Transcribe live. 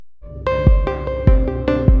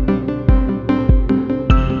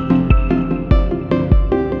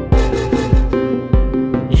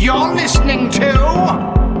listening to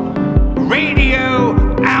Radio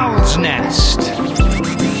Owl's Nest.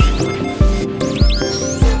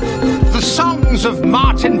 The songs of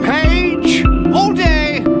Martin Page, all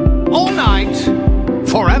day, all night,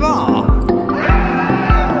 forever.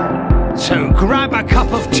 So grab a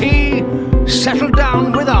cup of tea, settle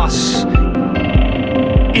down with us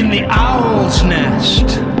in the Owl's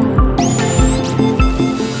Nest.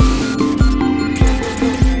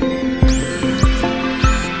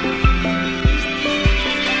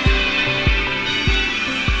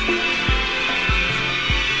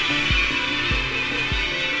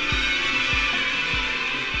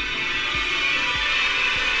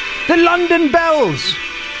 The London Bells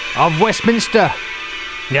of Westminster.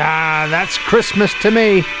 Yeah, that's Christmas to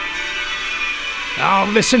me. I'll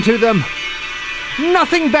listen to them.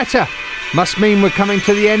 Nothing better. Must mean we're coming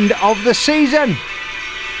to the end of the season.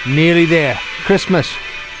 Nearly there. Christmas,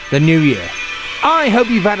 the new year. I hope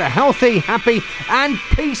you've had a healthy, happy and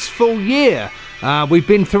peaceful year. We've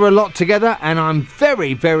been through a lot together, and I'm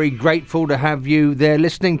very, very grateful to have you there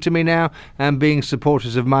listening to me now and being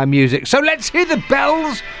supporters of my music. So let's hear the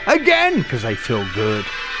bells again, because they feel good.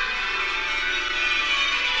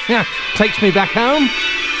 Yeah, takes me back home.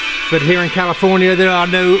 But here in California, there are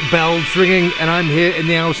no bells ringing, and I'm here in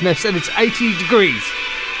the Owl's Nest, and it's 80 degrees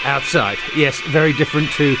outside. Yes, very different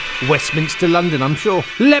to Westminster, London, I'm sure.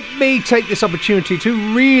 Let me take this opportunity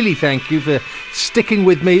to really thank you for sticking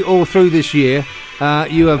with me all through this year.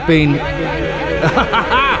 You have been...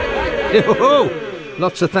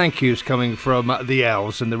 Lots of thank yous coming from the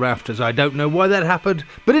owls and the rafters. I don't know why that happened,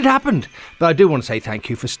 but it happened. But I do want to say thank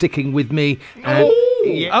you for sticking with me. And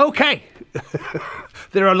okay.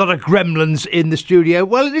 There are a lot of gremlins in the studio.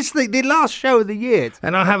 Well, it is the last show of the year,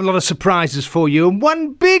 and I have a lot of surprises for you, and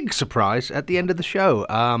one big surprise at the end of the show.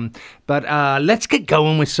 But let's get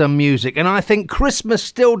going with some music, and I think Christmas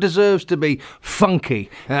still deserves to be funky.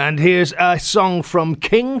 And here's a song from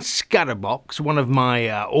King Scatterbox, one of my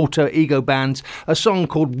alter ego bands, a song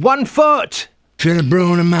called One Foot. Feel it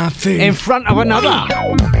blowing in my face. In front of another.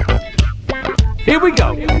 Here we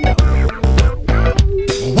go.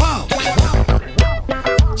 Wow.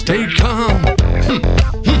 Stay calm.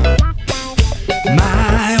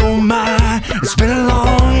 My, oh my, it's been a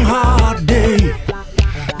long, hard day.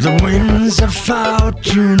 The winds of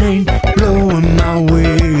fortune ain't blowing my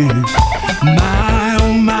way. My,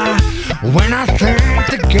 oh my, when I think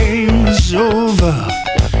the game's over,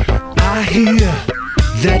 I hear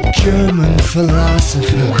that German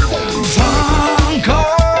philosopher, Von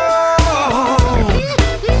Kohl.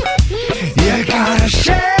 You gotta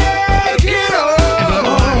shake it off.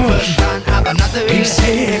 He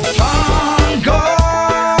said, Von Kohl.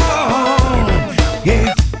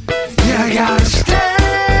 Yeah, you gotta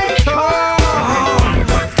stay calm.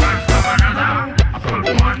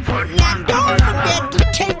 Now don't forget to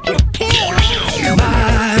take your pills.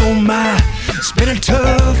 My, oh my, it's been a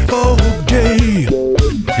tough old day.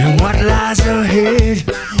 And what lies ahead,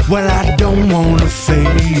 well, I don't wanna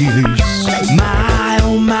face. My,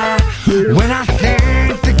 oh my, when I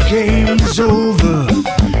think the game's over,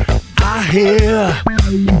 I hear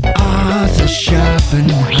Arthur Sharpen.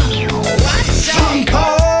 Von Kohl,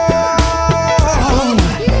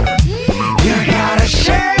 you gotta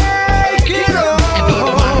shake it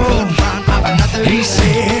off. He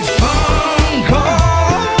said, Von Kohl,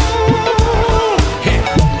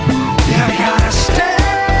 you gotta stay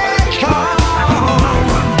calm.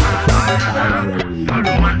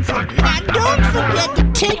 Now don't forget to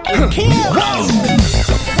take your pills.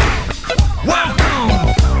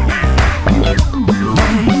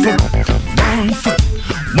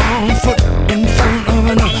 One foot in front of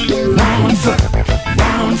another.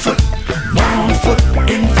 One foot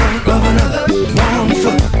in front of another.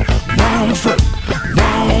 One foot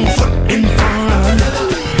in front of another.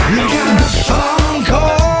 You got a phone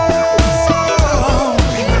call.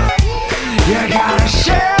 You gotta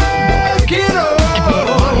shake it off.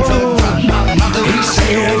 He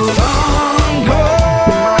said phone call.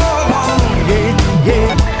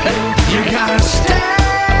 Yeah. You gotta stay.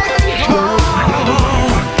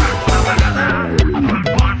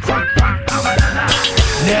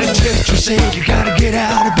 Said you gotta get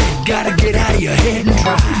out of bed, gotta get out of your head and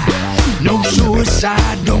try. No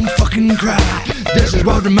suicide, don't fucking cry. This is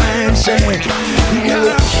what the man said. You got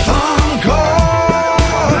a phone call.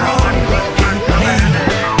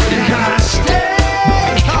 You gotta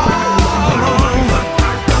stay calm.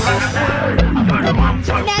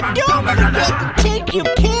 Now don't forget to take your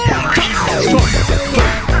pills.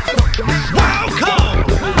 Welcome.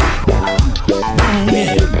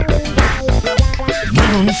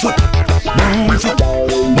 One foot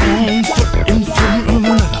in front of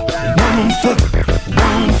another.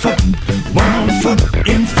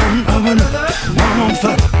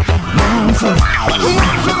 foot.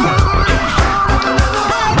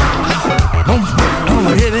 I'm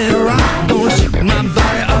a heavy rock, gonna shake my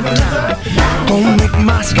body up now. Gonna make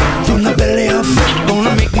my skate from the belly up.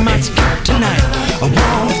 Gonna make my skate tonight. A 1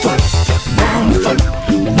 foot, 1 foot,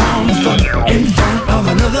 1 foot in front of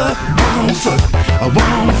another. 1 foot, a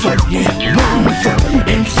 1 foot, yeah, 1 foot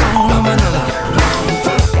in front of another. 1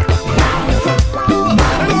 foot, 1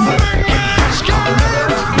 foot,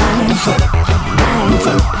 1 foot, 1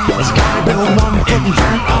 foot. It's gotta be 1 foot in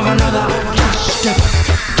front of another. Just step,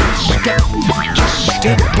 just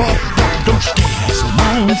step off those stairs.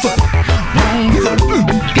 1 foot, 1 foot,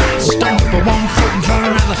 get stumped for 1 foot in front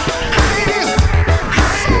of another.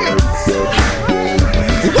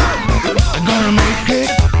 I'm gonna make it.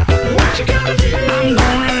 What you gonna do? I'm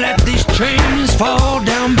gonna let these chains fall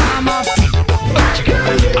down by my feet. What you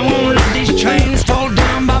gonna do? I'm gonna let these chains fall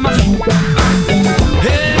down by my feet.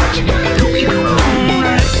 Hey, what you gonna do? I'm gonna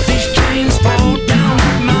let these chains fall down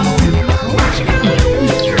at my feet. What you gonna do?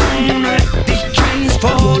 I'm gonna let these chains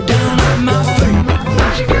fall down at my feet.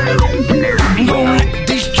 What you gonna do? I'm gonna let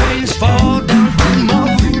these chains fall down at my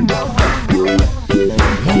feet.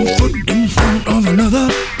 1 foot in front of another.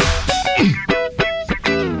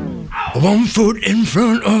 1 foot in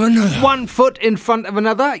front of another. 1 foot in front of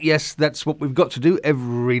another. Yes, that's what we've got to do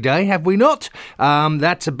every day, have we not?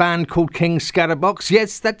 That's a band called King Scatterbox.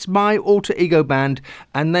 Yes, that's my alter ego band.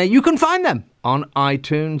 And you can find them on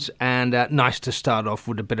iTunes. And nice to start off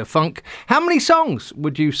with a bit of funk. How many songs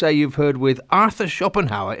would you say you've heard with Arthur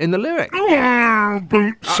Schopenhauer in the lyrics?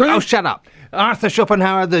 Oh, shut up. Arthur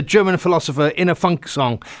Schopenhauer, the German philosopher, in a funk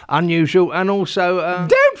song. Unusual. And also,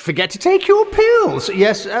 don't forget to take your pills.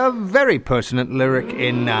 Yes, a very pertinent lyric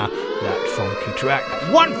in that funky track.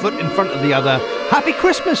 1 foot in front of the other. Happy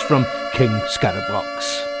Christmas from King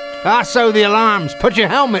Scatterbox. So the alarms. Put your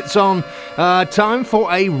helmets on. Time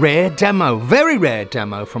for a rare demo. Very rare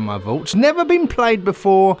demo from my vaults. Never been played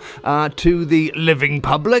before to the living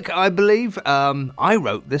public, I believe. I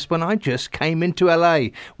wrote this when I just came into LA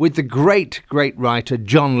with the great, great writer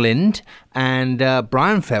John Lind and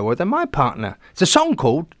Brian Fairweather, my partner. It's a song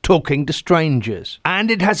called Talking to Strangers. And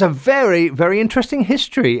it has a very, very interesting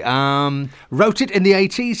history. Wrote it in the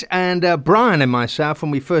 80s, and Brian and myself,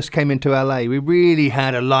 when we first came into LA, we really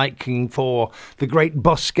had a liking for the great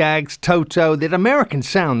Boss Skaggs, Toto, that American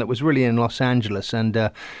sound that was really in Los Angeles.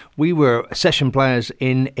 And we were session players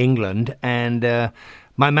in England, and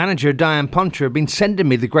my manager, Diane Poncher, had been sending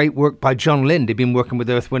me the great work by John Lind. He'd been working with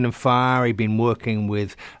Earth, Wind and Fire. He'd been working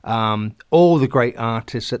with all the great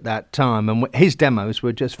artists at that time. And his demos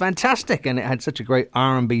were just fantastic, and it had such a great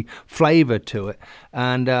R&B flavour to it.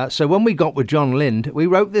 And so when we got with John Lind, we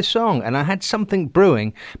wrote this song, and I had something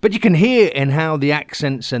brewing. But you can hear in how the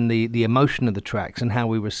accents and the emotion of the tracks and how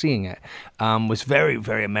we were seeing it was very,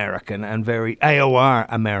 very American and very AOR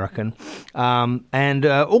American. And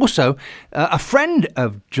also, a friend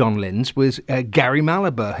of John Lind's was Gary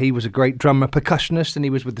Malaber. He was a great drummer, percussionist, and he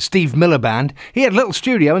was with the Steve Miller Band. He had a little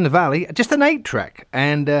studio in the Valley, just an 8-track.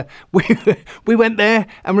 And we went there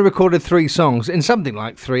and we recorded 3 songs in something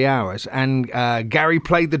like 3 hours. And Gary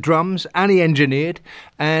played the drums and he engineered.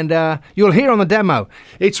 And you'll hear on the demo,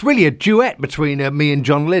 it's really a duet between me and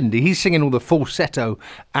John Lind. He's singing all the falsetto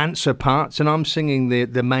answer parts, and I'm singing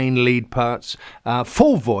the main lead parts,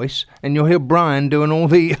 full voice, and you'll hear Brian doing all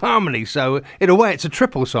the harmony. So in a way, it's a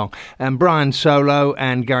triple song. And Brian solo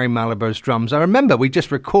and Gary Malaber's drums. I remember we just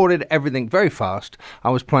recorded everything very fast.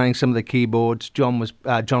 I was playing some of the keyboards. John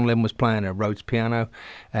Lind was playing a Rhodes piano,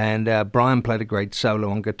 and Brian played a great solo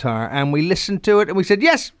on guitar. And we listened to it, and we said,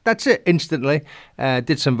 yes, that's it, instantly.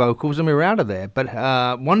 Did some vocals, and we were out of there. But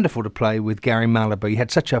wonderful to play with Gary Malaber. He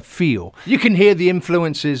had such a feel. You can hear the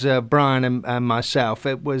influences of Brian and myself.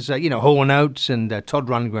 It was, Hall & Oates and Todd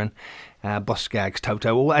Rundgren, Boss Skaggs,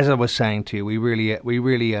 Toto. As I was saying to you, we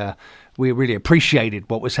really appreciated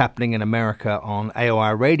what was happening in America on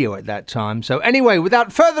AOR radio at that time. So anyway,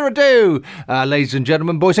 without further ado, ladies and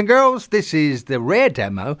gentlemen, boys and girls, this is the rare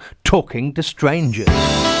demo, Talking to Strangers.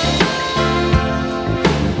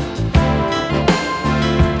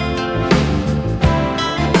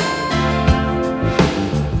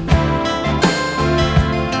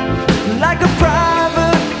 Like a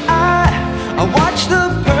private eye, I watch the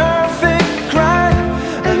perfect crime,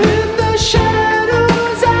 and in the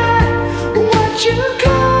shadows I watch you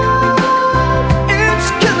come.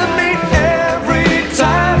 It's killing me every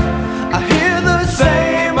time I hear the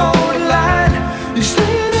same old line. You're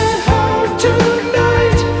staying at home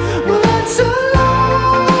tonight.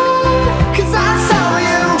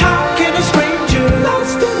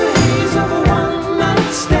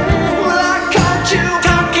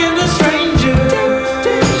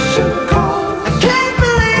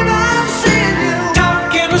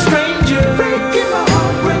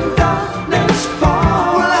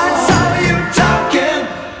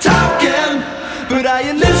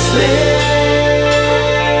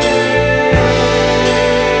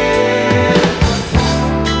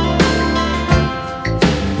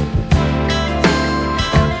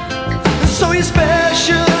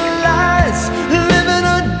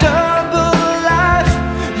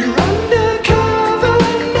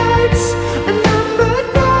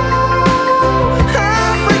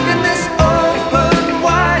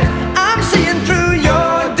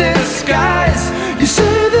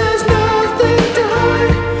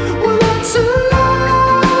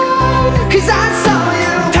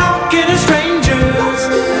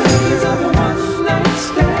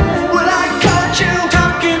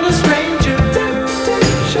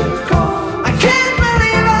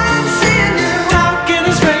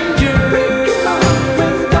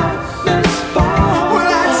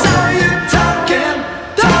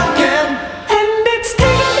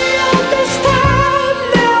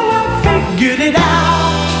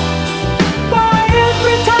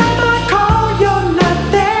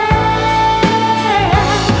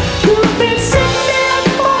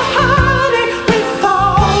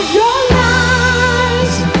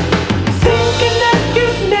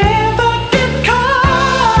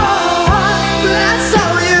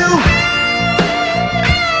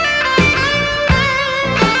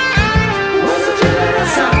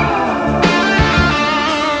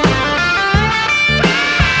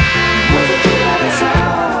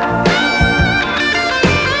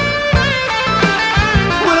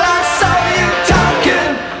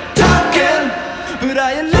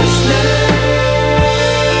 Are you listening?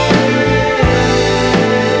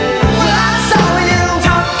 Well, I saw you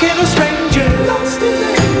talking to strangers. Lost the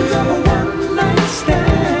days of a one-night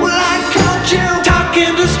stand. Well, I caught you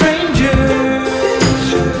talking to strangers.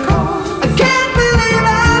 I can't believe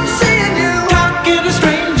I'm seeing you talking to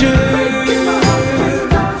strangers.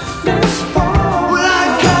 Well,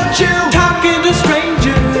 I caught you talking to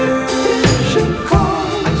strangers.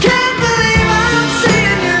 I can't believe I'm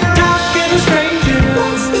seeing you talking to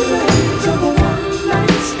strangers.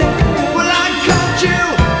 Well, I caught you.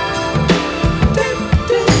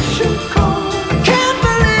 I can't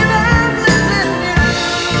believe I'm losing you.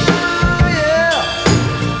 Yeah.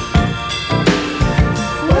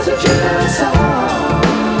 Was it you that I saw?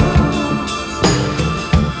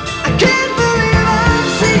 I can't believe I'm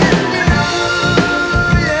seeing you.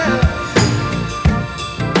 Yeah.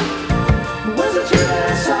 Was it you that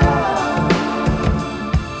I saw?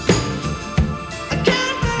 I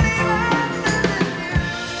can't believe I'm losing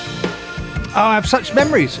you. Oh, I have such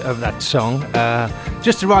memories of that song.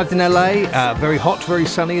 Just arrived in LA, very hot, very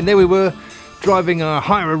sunny, and there we were driving our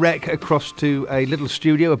Hire a Wreck across to a little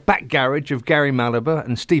studio, a back garage of Gary Malaber,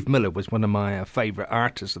 and Steve Miller was one of my favourite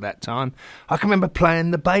artists at that time. I can remember playing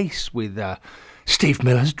the bass with Steve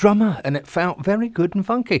Miller's drummer, and it felt very good and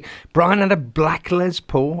funky. Brian had a black Les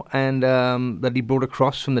Paul and that he brought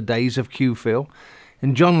across from the days of Q-Phil.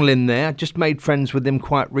 And John Lynn there, I just made friends with him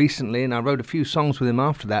quite recently, and I wrote a few songs with him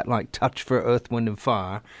after that, like Touch for Earth, Wind and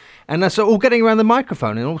Fire. And so all getting around the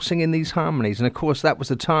microphone and all singing these harmonies. And of course that was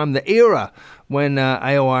the time, the era, when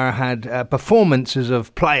AOR had performances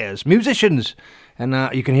of players, musicians. And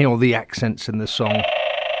you can hear all the accents in the song.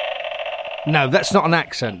 No, that's not an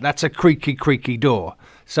accent. That's a creaky, creaky door.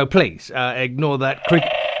 So please, ignore that creaky...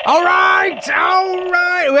 All right.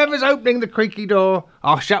 Whoever's opening the creaky door,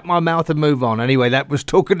 I'll shut my mouth and move on. Anyway, that was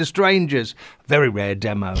Talking to Strangers. Very rare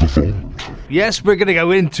demo. Yes, we're going to go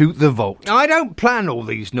into the vault. I don't plan all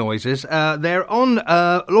these noises. They're on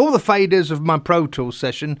all the faders of my Pro Tools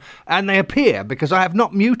session, and they appear because I have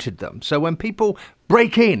not muted them. So when people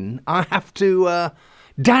break in, I have to...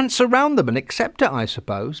 dance around them and accept it, I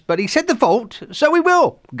suppose. But he said the vault, so we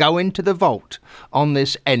will go into the vault on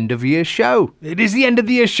this end-of-year show. It is the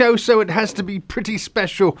end-of-the-year show, so it has to be pretty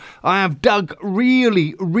special. I have dug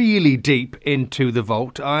really, really deep into the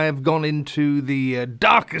vault. I have gone into the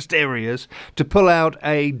darkest areas to pull out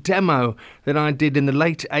a demo that I did in the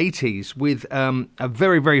late 80s with a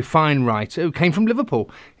very, very fine writer who came from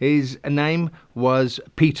Liverpool. His name was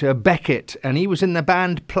Peter Beckett, and he was in the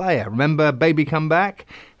band Player. Remember Baby Come Back?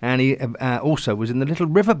 And he also was in the Little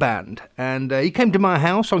River Band. And he came to my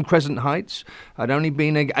house on Crescent Heights. I'd only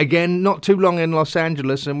been, again, not too long in Los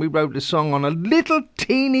Angeles, and we wrote a song on a little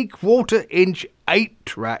teeny quarter-inch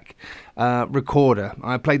 8-track recorder.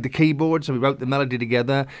 I played the keyboards and we wrote the melody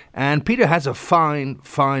together. And Peter has a fine,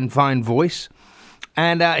 fine, fine voice.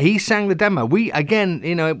 And he sang the demo.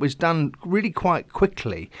 It was done really quite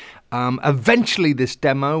quickly. Eventually this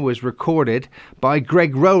demo was recorded by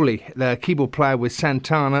Greg Rowley, the keyboard player with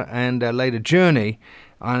Santana and later Journey.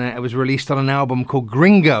 And it was released on an album called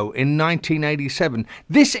Gringo in 1987.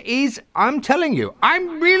 This is, I'm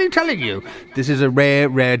really telling you, this is a rare,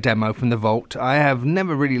 rare demo from the vault. I have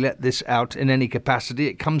never really let this out in any capacity.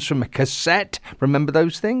 It comes from a cassette. Remember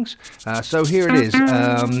those things? So here it is,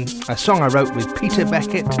 a song I wrote with Peter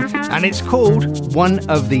Beckett, and it's called One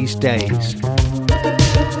of These Days.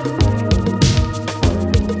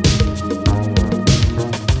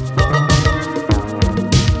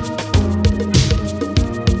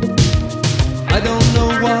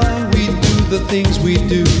 The things we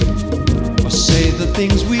do, or say the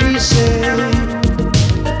things we say.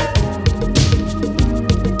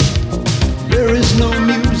 There is no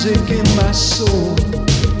music in my soul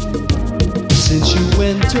since you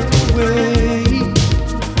went away.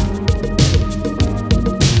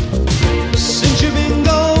 Since you've been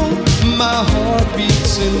gone, my heart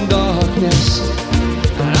beats in darkness,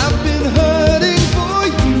 and I've been hurting for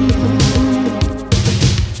you.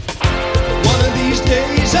 One of these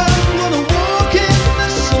days I'm gonna walk in the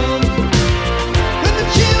sun, when the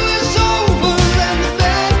chill is over and the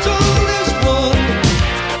battle is won.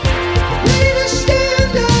 Ready to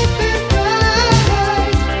stand up and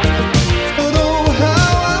fight, but oh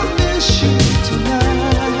how I miss you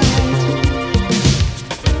tonight.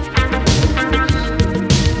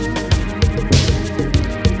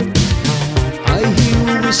 I hear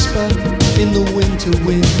a whisper in the winter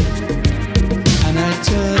wind, and I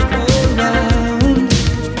turn around.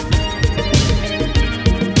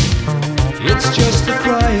 It's just the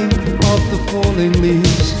crying of the falling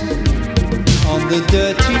leaves on the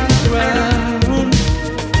dirty ground.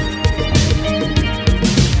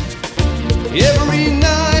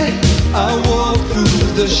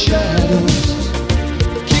 shadows,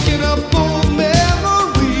 kicking up old memories.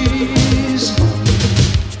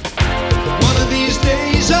 One of these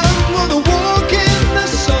days I'm gonna walk in the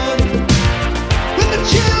sun, when the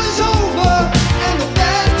chill is over and the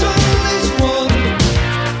battle is won.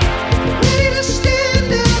 Ready to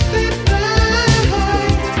stand up and fight.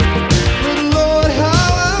 But Lord, how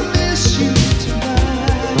I miss you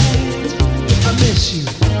tonight. I miss you.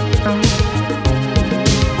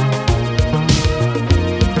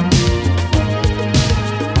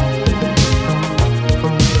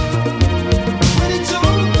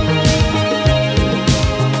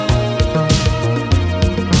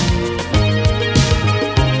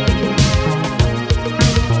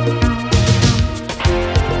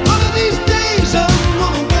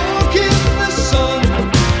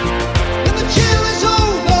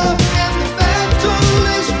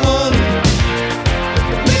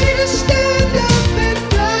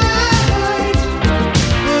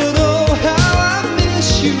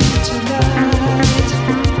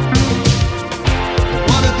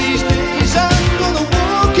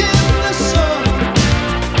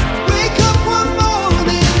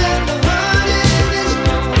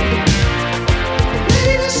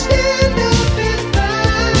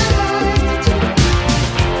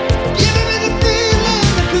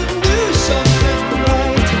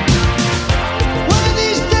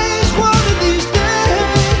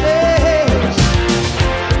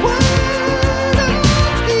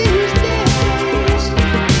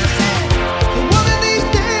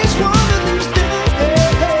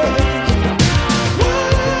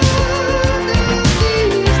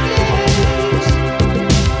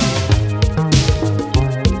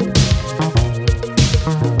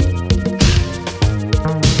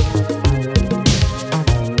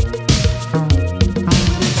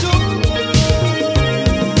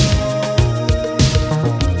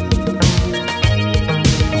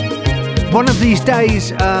 One of These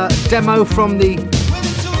Days, demo from the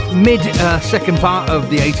second part of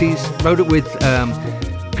the 80s. Wrote it with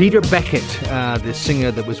Peter Beckett, the singer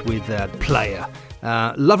that was with Player.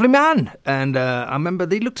 Lovely man, and I remember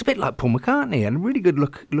he looked a bit like Paul McCartney, and a really good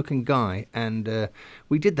looking guy, and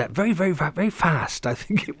we did that very, very, very fast. I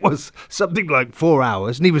think it was something like 4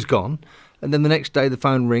 hours, and he was gone. And then the next day the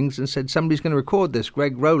phone rings and said, somebody's going to record this,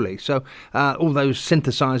 Greg Rowley. So all those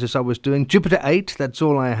synthesizers I was doing, Jupiter 8, that's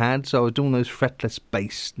all I had. So I was doing those fretless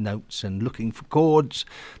bass notes and looking for chords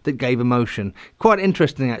that gave emotion. Quite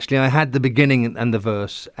interesting, actually. I had the beginning and the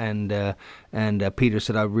verse, and Peter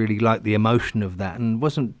said I really liked the emotion of that. And it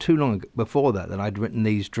wasn't too long before that I'd written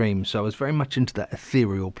These Dreams. So I was very much into that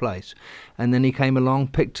ethereal place. And then he came along,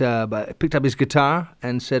 picked up his guitar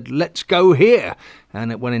and said, let's go here. And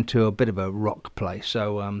it went into a bit of a rock place.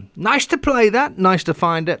 So nice to play that, nice to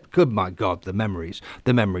find it. Good, my God, the memories.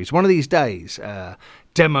 One of these days,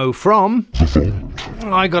 demo from...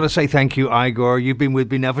 I got to say thank you, Igor. You've been with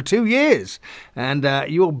me now for 2 years. And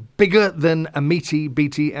you're bigger than a meaty,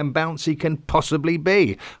 beaty and bouncy can possibly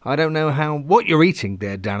be. I don't know what you're eating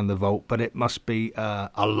there down in the vault, but it must be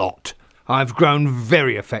a lot. I've grown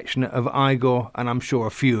very affectionate of Igor, and I'm sure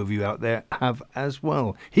a few of you out there have as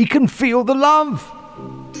well. He can feel the love.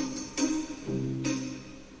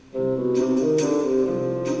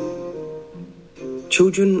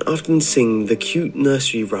 Children often sing the cute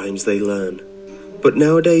nursery rhymes they learn, but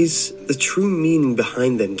nowadays the true meaning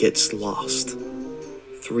behind them gets lost.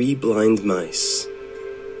 3 blind mice.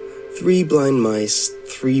 3 blind mice,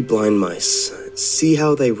 3 blind mice. See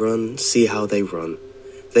how they run, see how they run.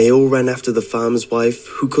 They all ran after the farmer's wife,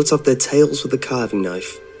 who cut off their tails with a carving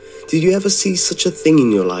knife. Did you ever see such a thing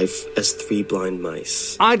in your life as 3 blind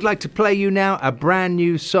mice? I'd like to play you now a brand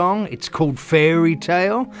new song. It's called Fairy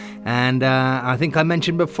Tale, and I think I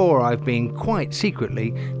mentioned before I've been quite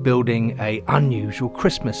secretly building an unusual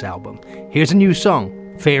Christmas album. Here's a new song,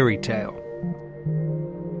 Fairy Tale.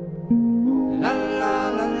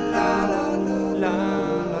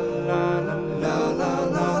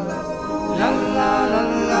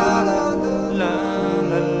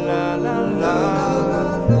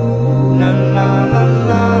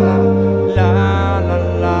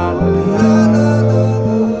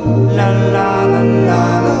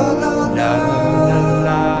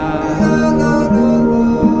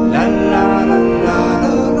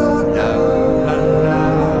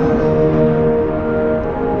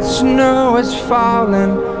 Snow is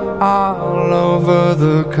falling all over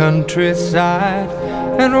the countryside,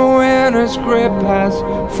 and winter's grip has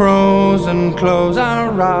frozen close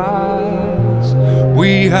our eyes.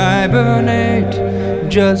 We hibernate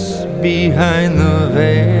just behind the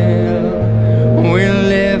veil. We're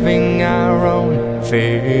living our own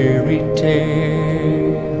fairy tale.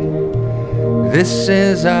 This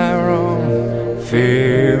is our own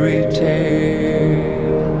fairy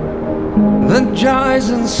tale. The joys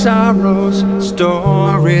and sorrows,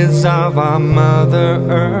 stories of our Mother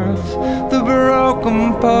Earth, the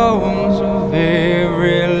broken poems of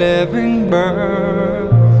every living birth.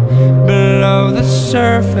 Below the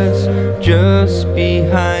surface, just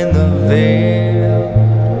behind the veil,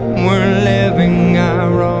 we're living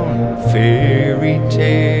our own fairy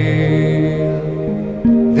tale.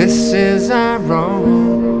 This is our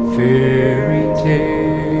own fairy tale.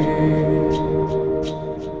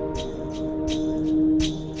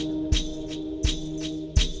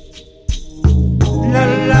 La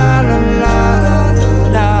la la la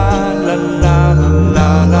la la la la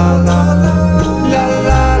la la. La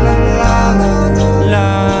la la la la la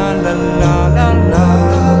la la la.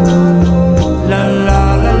 La la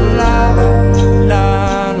la la la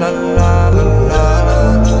la la la.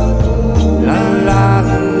 La la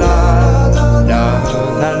la la la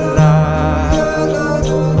la la.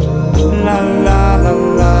 La la la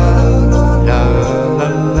la la la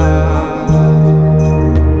la.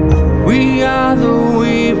 We are the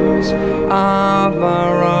weavers of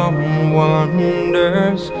our own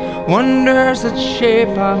wonders, wonders that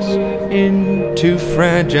shape us into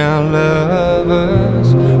fragile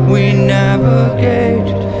lovers. We navigate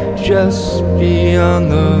just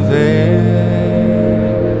beyond the veil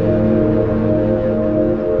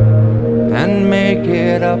and make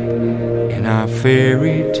it up in our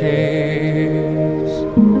fairy tales.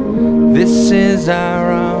 This is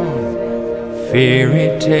our own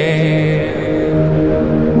fairy tale.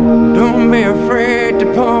 Don't be afraid to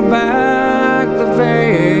pull back the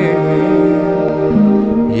veil.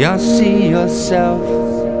 You'll see yourself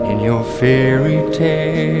in your fairy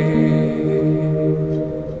tale.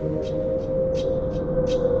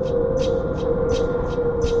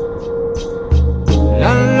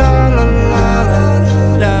 La la la la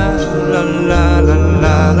la la la la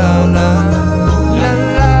la la la. La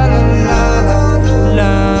la la la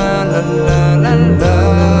la la la la la.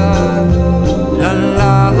 La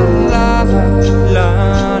la la la la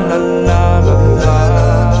la la la.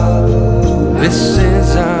 This is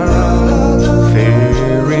our own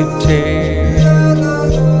fairy tale.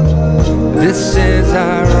 This is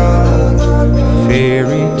our own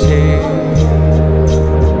fairy tale.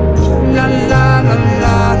 La la la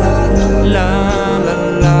la la la la la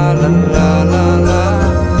la la la.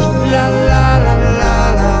 La la la la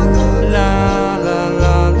la la la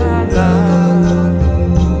la la.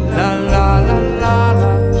 La la la la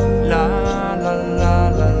la la la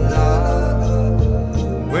la la.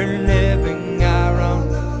 We're living our own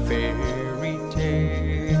fairy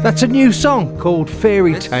tale. That's a new song called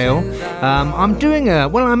Fairy Tale.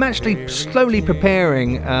 I'm actually slowly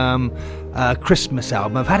preparing a Christmas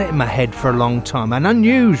album. I've had it in my head for a long time. An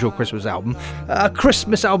unusual Christmas album. A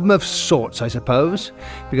Christmas album of sorts, I suppose,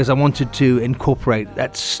 because I wanted to incorporate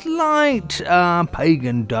that slight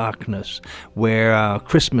pagan darkness where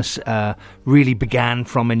Christmas really began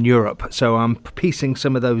from in Europe. So I'm piecing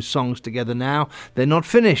some of those songs together now. They're not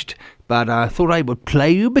finished, but I thought I would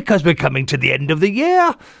play you because we're coming to the end of the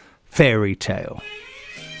year. Fairy Tale.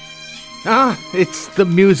 It's the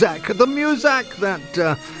music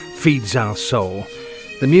that feeds our soul.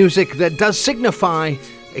 The music that does signify,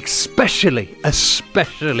 especially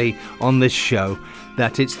on this show,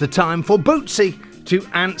 that it's the time for Bootsy to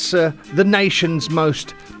answer the nation's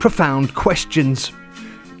most profound questions.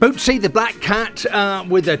 Bootsy, the black cat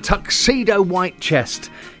with a tuxedo white chest,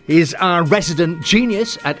 is our resident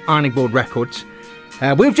genius at Ironing Board Records.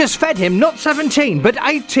 We've just fed him not 17 but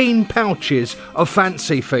 18 pouches of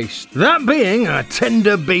Fancy Feast. That being a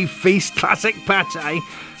tender beef feast classic pate,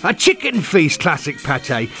 a chicken feast classic pate,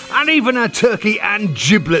 and even a turkey and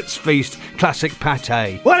giblets feast classic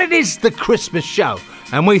pate. Well, it is the Christmas show,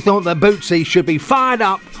 and we thought that Bootsy should be fired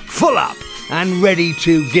up, full up, and ready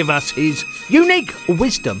to give us his unique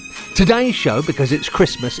wisdom. Today's show, because it's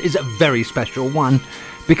Christmas, is a very special one,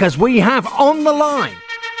 because we have on the line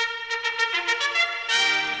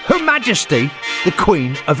Her Majesty, the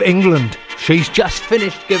Queen of England. She's just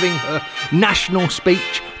finished giving her national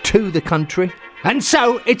speech to the country. And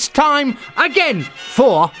so it's time again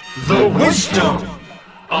for The Wisdom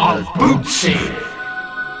of Bootsy.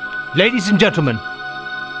 Ladies and gentlemen,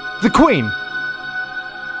 the Queen.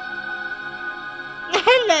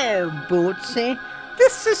 Hello, Bootsy.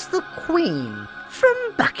 This is the Queen from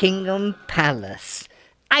Buckingham Palace.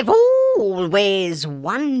 I've always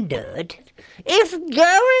wondered if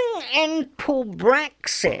going into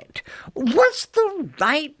Brexit was the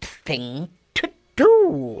right thing to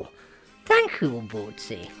do. Thank you,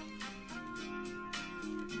 Bootsy.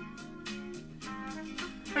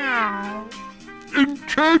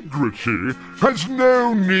 integrity has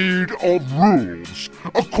no need of rules,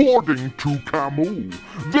 according to Camus.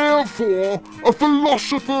 Therefore, a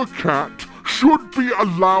philosopher cat should be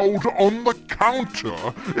allowed on the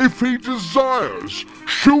counter if he desires.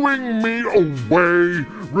 Shooing me away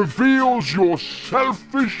reveals your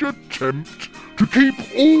selfish attempt to keep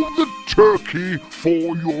all the turkey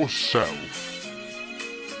for yourself.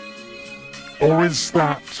 Or is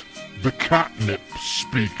that the catnip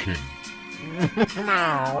speaking?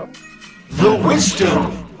 The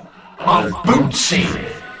wisdom of Bootsy.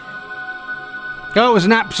 Oh, it was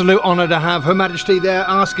an absolute honour to have Her Majesty there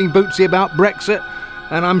asking Bootsy about Brexit,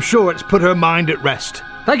 and I'm sure it's put her mind at rest.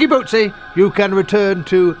 Thank you, Bootsy. You can return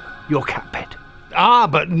to your cat bed. Ah,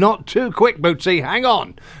 but not too quick, Bootsy. Hang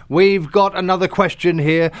on. We've got another question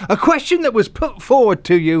here. A question that was put forward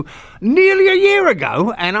to you nearly a year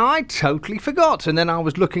ago, and I totally forgot. And then I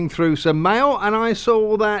was looking through some mail, and I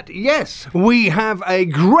saw that, yes, we have a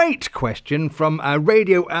great question from a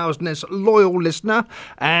Radio Owlsnest loyal listener,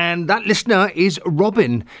 and that listener is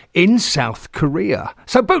Robin in South Korea.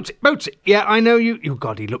 So, Bootsy, yeah, I know you... Oh,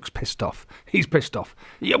 God, he looks pissed off. He's pissed off.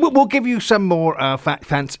 Yeah, we'll give you some more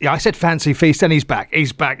fancy... Yeah, I said fancy feast, and he's back.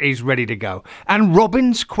 He's ready to go. And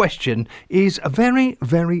Robin's question is very,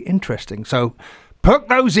 very interesting. So, perk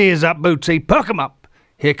those ears up, Bootsy. Perk them up.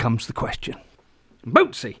 Here comes the question.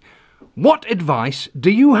 Bootsy, what advice do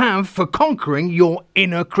you have for conquering your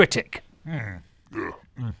inner critic?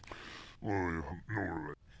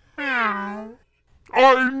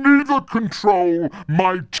 I neither control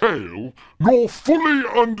my tail nor fully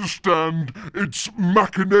understand its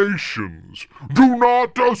machinations. Do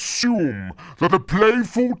not assume that a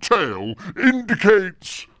playful tail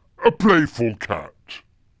indicates a playful cat.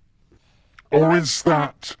 Or is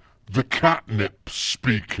that the catnip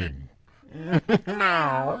speaking?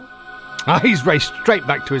 He's raced straight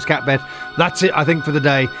back to his cat bed. That's it, I think, for the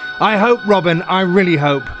day. I hope, Robin, I really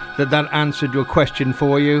hope that answered your question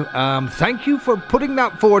for you. Thank you for putting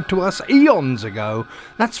that forward to us eons ago.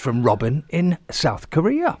 That's from Robin in South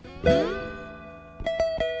Korea.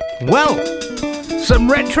 Well,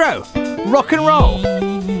 some retro rock and roll.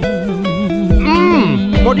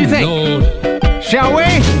 What do you think? Shall we?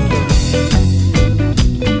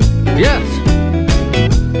 Yes.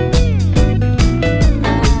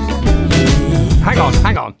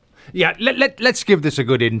 Hang on. Yeah, let's give this a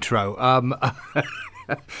good intro.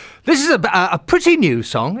 This is a pretty new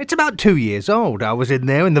song. It's about 2 years old. I was in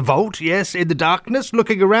there in the vault, yes, in the darkness,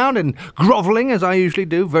 looking around and grovelling, as I usually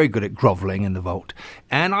do. Very good at grovelling in the vault.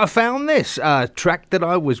 And I found this track that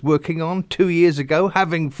I was working on 2 years ago,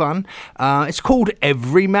 having fun. It's called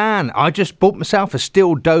Every Man. I just bought myself a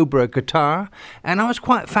steel Dobra guitar, and I was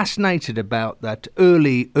quite fascinated about that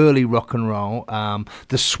early rock and roll,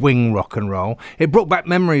 the swing rock and roll. It brought back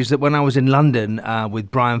memories that when I was in London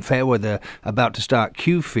with Brian Fairweather about to start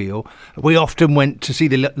Q-Feel, we often went to see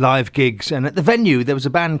the live gigs, and at the venue there was a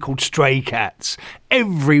band called Stray Cats.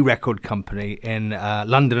 Every record company in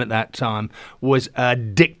London at that time was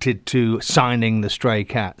addicted to signing the Stray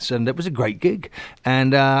Cats, and it was a great gig.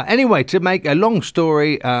 And anyway, to make a long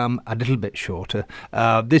story a little bit shorter,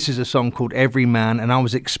 this is a song called Every Man, and I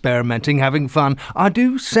was experimenting, having fun. I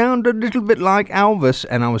do sound a little bit like Elvis,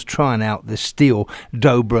 and I was trying out the steel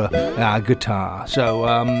Dobra guitar. So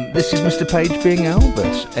this is Mr. Page being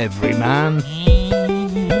Elvis. Every man.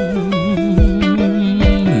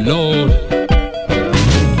 Lord.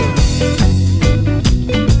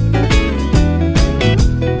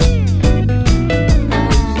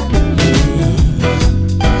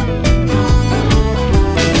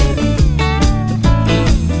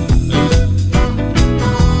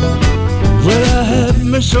 Well, I have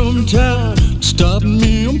me some time. Stop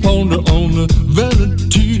me and ponder on the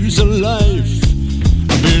vanities of life.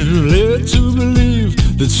 I've been led to believe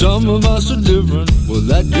that some of us are different. Well,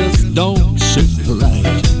 that just don't sit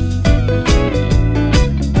right.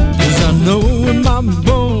 'Cause I know in my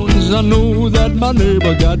bones, I know that my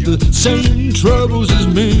neighbor got the same troubles as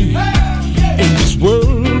me. In this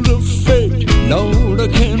world of fate, Lord, I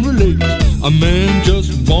can't relate. A man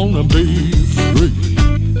just wanna be free.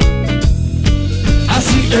 I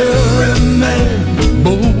see every man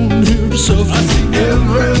born here to suffer. I see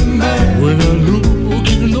every man when I look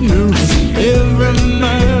in the mirror. I see every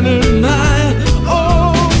man in my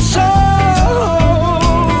own soul.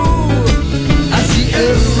 I see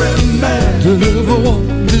every man that ever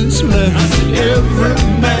walked this land. I see every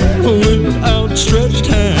man with outstretched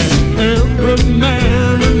hand. Every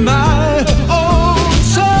man in my own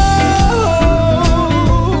soul.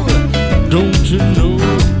 Don't you know?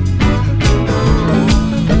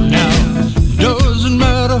 Now, doesn't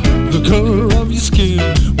matter the color of your skin.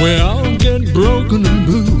 We all get broken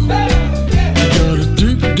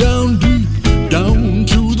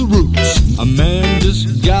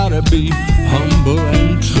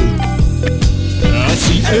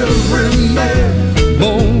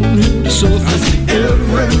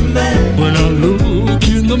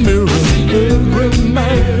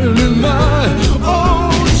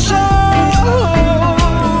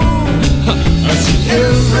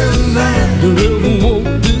every man that ever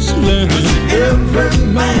walked this land. I see every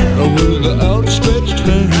man with the outstretched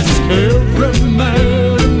hands. Every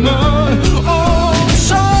man in my own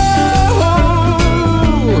soul.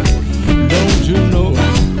 Don't you know?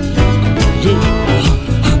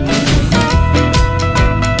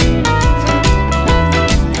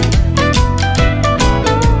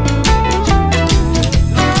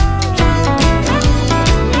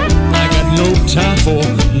 Time for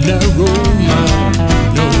narrow mind,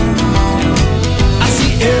 no. I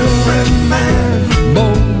see every man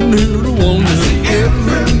born here to wander. I see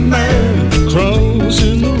every man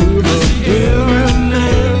crossing the river. I see every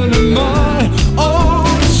man in my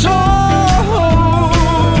own soul.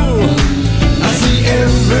 I see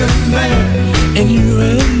every man and you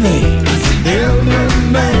and me. I see every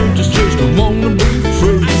man just wanna be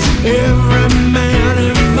free. I see every man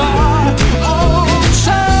in my own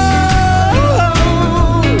soul.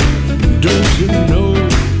 Don't you know?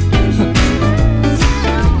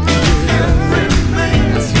 Every man,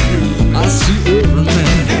 I see every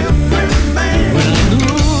man. Every man. When I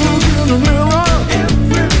look in the mirror,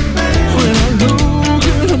 every man. When I look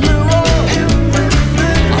in the mirror, every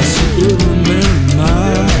man. I see every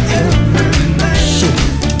man in my soul.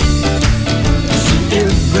 I see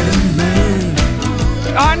every man.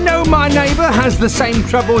 I know my neighbour has the same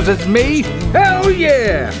troubles as me. Hell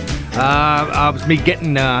yeah! It was me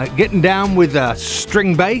getting down with a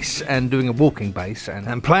string bass and doing a walking bass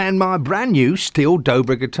and playing my brand new steel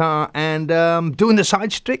Dobra guitar and doing the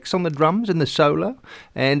side sticks on the drums and the solo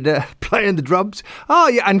and playing the drums. Oh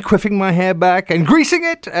yeah, and quiffing my hair back and greasing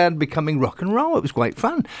it and becoming rock and roll. It was great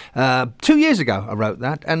fun. 2 years ago I wrote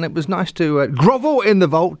that and it was nice to grovel in the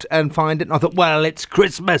vault and find it. And I thought, well, it's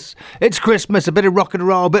Christmas. It's Christmas. A bit of rock and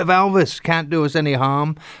roll, a bit of Elvis. Can't do us any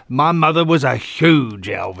harm. My mother was a huge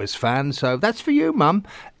Elvis fan, so that's for you, Mum.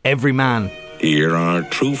 Every man. Here are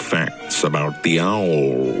true facts about the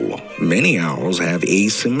owl. Many owls have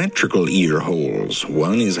asymmetrical ear holes.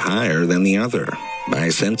 One is higher than the other. By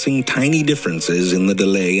sensing tiny differences in the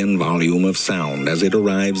delay and volume of sound as it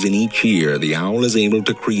arrives in each ear, the owl is able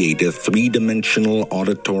to create a three-dimensional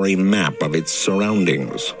auditory map of its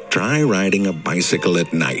surroundings. Try riding a bicycle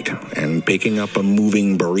at night and picking up a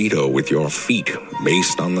moving burrito with your feet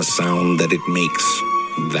based on the sound that it makes.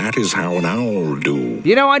 That is how an owl do.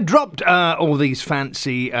 You know, I dropped all these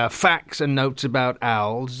fancy facts and notes about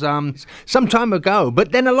owls some time ago,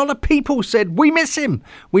 but then a lot of people said, we miss him.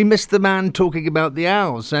 We miss the man talking about the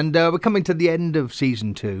owls. And we're coming to the end of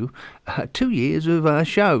season 2, 2 years of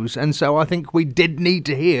shows. And so I think we did need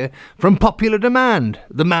to hear from popular demand,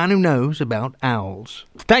 the man who knows about owls.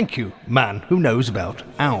 Thank you, man who knows about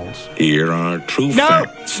owls. Here are true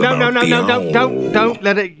facts about the owl. Don't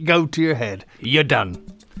let it go to your head. You're done.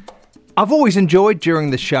 I've always enjoyed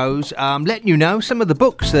during the shows letting you know some of the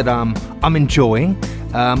books that I'm enjoying.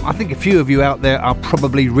 I think a few of you out there are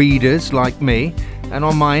probably readers like me. And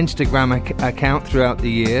on my Instagram account throughout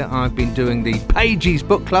the year, I've been doing the Pages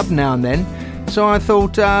Book Club now and then. So I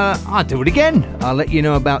thought I'd do it again. I'll let you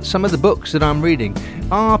know about some of the books that I'm reading.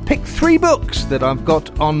 I'll pick 3 books that I've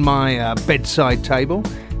got on my bedside table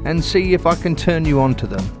and see if I can turn you on to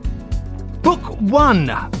them. Book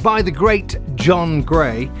 1 by the great John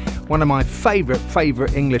Gray, one of my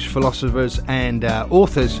favourite English philosophers and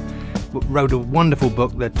authors, wrote a wonderful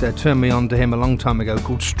book that turned me on to him a long time ago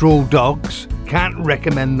called Straw Dogs. Can't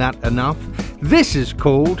recommend that enough. This is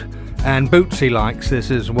called, and Bootsy likes this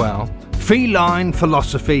as well, Feline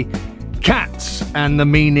Philosophy, Cats and the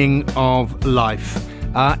Meaning of Life.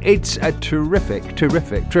 It's a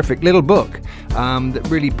terrific little book that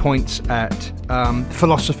really points at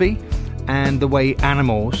philosophy and the way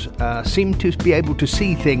animals seem to be able to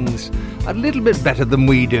see things a little bit better than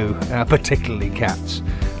we do, particularly cats.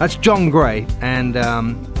 That's John Gray, and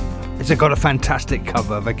it's got a fantastic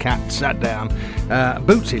cover of a cat sat down.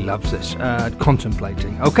 Bootsy loves this,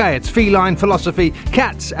 contemplating. Okay, it's Feline Philosophy,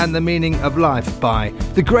 Cats and the Meaning of Life by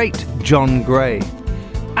the great John Gray.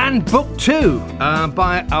 And book 2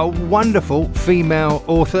 by a wonderful female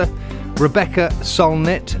author, Rebecca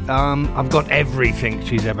Solnit. I've got everything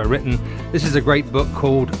she's ever written. This is a great book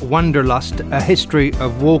called Wanderlust, A History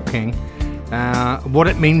of Walking. What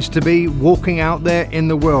it means to be walking out there in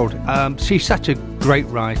the world. She's such a great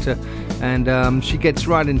writer, and she gets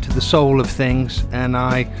right into the soul of things, and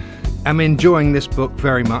I am enjoying this book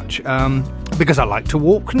very much because I like to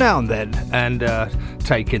walk now and then and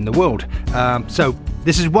take in the world. So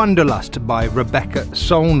this is Wanderlust by Rebecca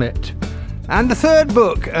Solnit. And the third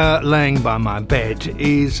book laying by my bed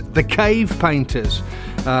is The Cave Painters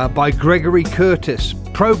by Gregory Curtis,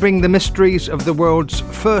 probing the mysteries of the world's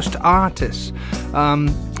first artists.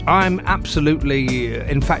 I'm absolutely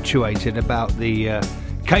infatuated about the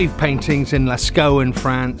cave paintings in Lascaux in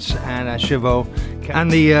France and Chauveau, and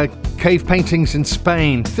the cave paintings in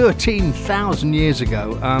Spain 13,000 years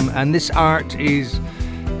ago. And this art is,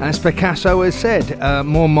 as Picasso has said,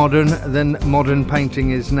 more modern than modern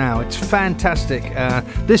painting is now. It's fantastic.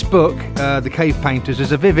 This book, The Cave Painters,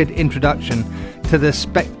 is a vivid introduction to the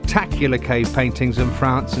spectacular cave paintings in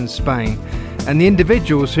France and Spain, and the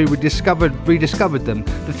individuals who rediscovered them,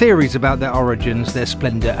 the theories about their origins, their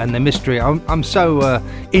splendour and their mystery. I'm so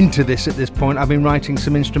into this at this point. I've been writing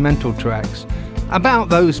some instrumental tracks about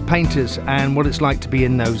those painters and what it's like to be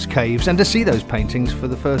in those caves and to see those paintings for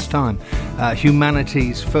the first time.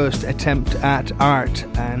 Humanity's first attempt at art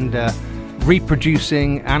and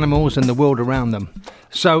reproducing animals and the world around them.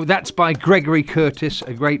 So that's by Gregory Curtis,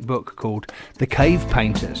 a great book called The Cave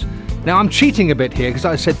Painters. Now, I'm cheating a bit here because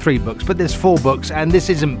I said 3 books, but there's 4 books, and this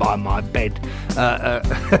isn't by my bed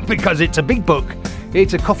because it's a big book.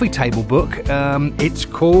 It's a coffee table book. It's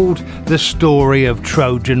called The Story of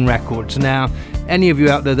Trojan Records. Now, any of you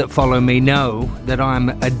out there that follow me know that I'm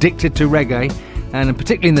addicted to reggae, and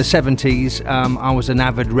particularly in the 70s, I was an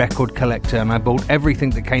avid record collector, and I bought everything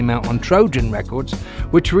that came out on Trojan Records,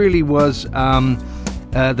 which really was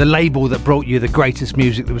the label that brought you the greatest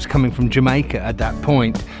music that was coming from Jamaica at that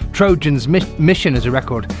point. Trojan's mission as a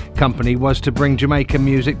record company was to bring Jamaican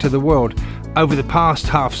music to the world. Over the past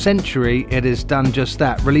half century, it has done just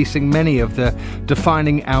that, releasing many of the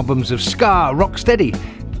defining albums of ska, rocksteady,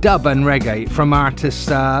 dub and reggae from artists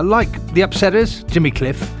like The Upsetters, Jimmy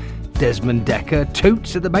Cliff, Desmond Decker,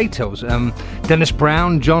 Toots at the Maytals, Dennis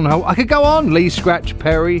Brown, John Holt. I could go on. Lee Scratch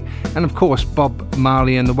Perry, and of course Bob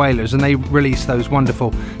Marley and the Wailers. And they released those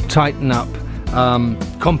wonderful Tighten Up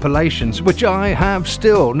compilations, which I have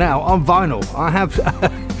still now on vinyl. I have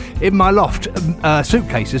in my loft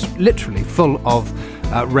suitcases literally full of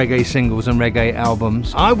reggae singles and reggae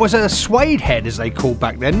albums. I was a suede head, as they called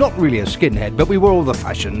back then, not really a skinhead, but we wore all the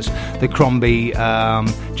fashions, the Crombie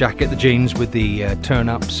jacket, the jeans with the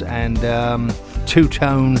turn-ups, and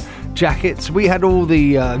two-tone jackets. We had all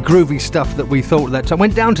the groovy stuff that we thought at that time.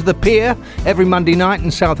 Went down to the Pier every Monday night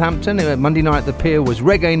in Southampton. Monday night at the Pier was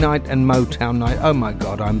reggae night and Motown night. Oh my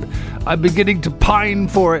God, I'm beginning to pine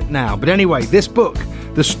for it now. But anyway, this book,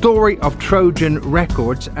 The Story of Trojan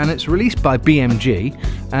Records, and it's released by BMG,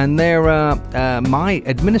 and they're my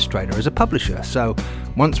administrator as a publisher. So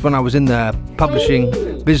once when I was in the publishing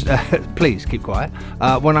business, please keep quiet,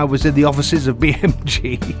 when I was in the offices of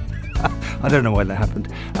BMG, I don't know why that happened.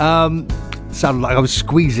 Sounded like I was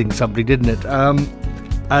squeezing somebody, didn't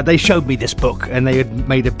it? They showed me this book, and they had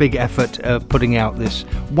made a big effort of putting out this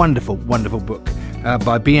wonderful, wonderful book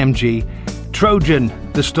by BMG, Trojan,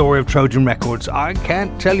 The Story of Trojan Records. I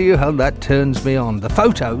can't tell you how that turns me on. The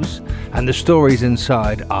photos and the stories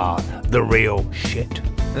inside are the real shit.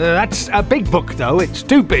 That's a big book, though. It's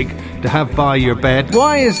too big to have by your bed.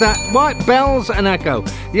 Why is that? Why? Bells and echo.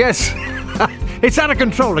 Yes. It's out of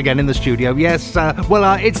control again in the studio. Yes,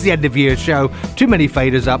 it's the end of year show. Too many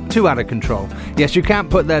faders up, too out of control. Yes, you can't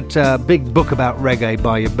put that big book about reggae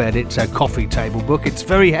by your bed. It's a coffee table book. It's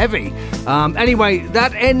very heavy. Anyway,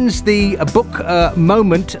 that ends the book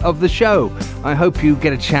moment of the show. I hope you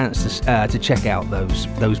get a chance to check out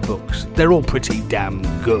those books. They're all pretty damn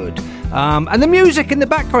good. And the music in the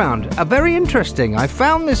background are very interesting. I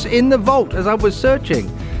found this in the vault as I was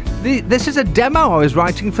searching. This is a demo I was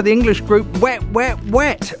writing for the English group Wet, Wet,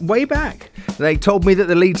 Wet, way back. They told me that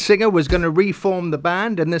the lead singer was going to reform the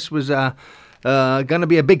band, and this was going to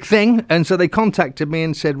be a big thing. And so they contacted me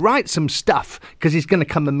and said, write some stuff, because he's going to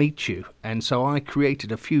come and meet you. And so I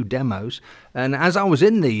created a few demos. And as I was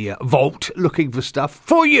in the vault looking for stuff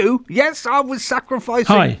for you, yes, I was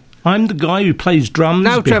sacrificing... Hi. I'm the guy who plays drums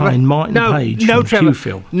behind Martin Page and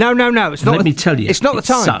Q-Phil. No, it's not. Let me tell you, it's not the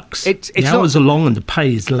time. Sucks. It's the hours are long and the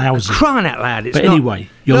pay is lousy. Crying out loud! But anyway,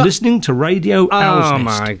 you're listening to Radio Owl's Nest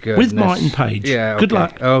my goodness. with Martin Page. Yeah, Good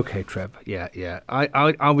luck. Okay, Trevor. Yeah.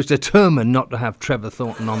 I was determined not to have Trevor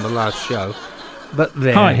Thornton on the last show. But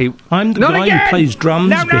there Hi, I'm the guy who plays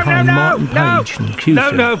drums behind Martin Page and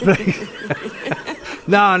Q-Phil. No, please.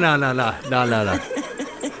 No.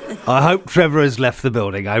 I hope Trevor has left the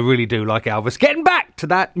building. I really do like Elvis. Getting back to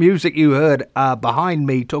that music you heard behind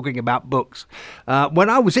me talking about books.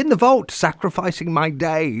 When I was in the vault, sacrificing my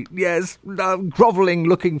day, yes, grovelling,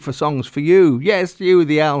 looking for songs for you. Yes, you,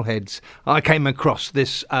 the Owlheads. I came across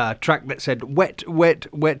this track that said Wet, Wet,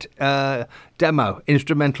 Wet demo,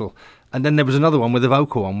 instrumental. And then there was another one with a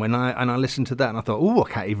vocal on I listened to that and I thought, oh, I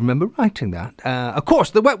can't even remember writing that. Of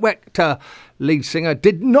course, the Wet Wet lead singer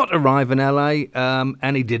did not arrive in LA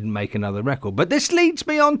and he didn't make another record. But this leads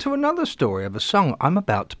me on to another story of a song I'm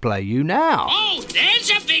about to play you now. Oh,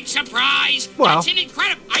 there's a big surprise. Well, that's an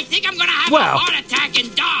incredible. I think I'm going to have a heart attack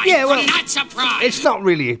and die from that surprise. It's not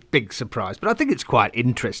really a big surprise, but I think it's quite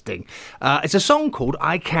interesting. It's a song called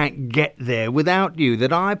I Can't Get There Without You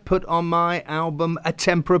that I put on my album A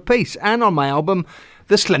Temper of Peace and on my album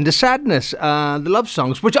The Slender Sadness, the love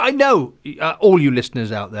songs, which I know all you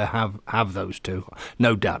listeners out there have those two,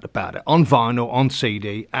 no doubt about it, on vinyl, on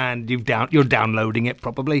CD, and you're downloading it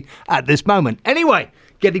probably at this moment. Anyway,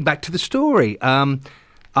 getting back to the story.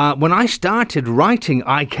 When I started writing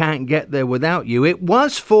I Can't Get There Without You, it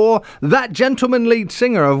was for that gentleman lead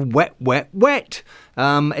singer of Wet, Wet, Wet.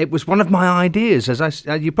 It was one of my ideas. As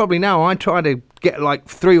you probably know, I try to get like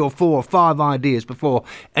 3 or 4 or 5 ideas before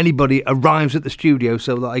anybody arrives at the studio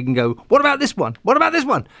so that I can go, what about this one? What about this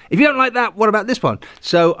one? If you don't like that, what about this one?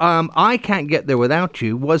 So I Can't Get There Without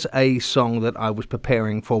You was a song that I was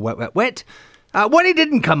preparing for Wet, Wet, Wet. When he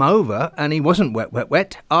didn't come over, and he wasn't Wet, Wet,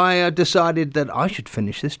 Wet, I decided that I should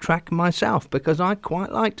finish this track myself because I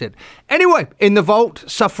quite liked it. Anyway, in the vault,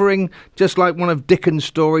 suffering just like one of Dickens'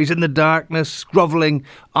 stories, in the darkness, grovelling,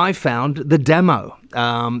 I found the demo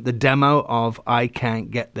of I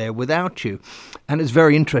Can't Get There Without You. And it's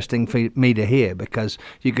very interesting for me to hear because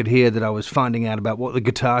you could hear that I was finding out about what the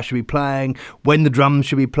guitar should be playing, when the drums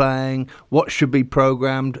should be playing, what should be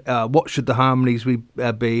programmed, what should the harmonies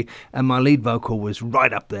be, and my lead vocal was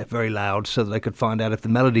right up there, very loud, so that I could find out if the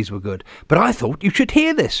melodies were good. But I thought you should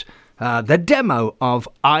hear this, the demo of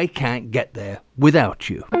I Can't Get There Without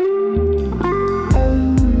You.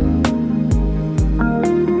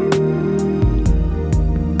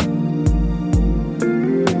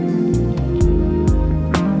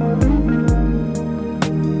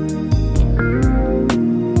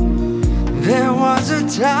 There was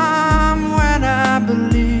a time when I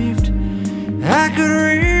believed I could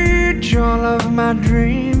reach all of my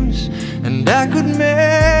dreams and I could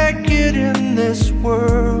make it in this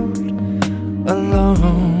world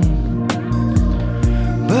alone.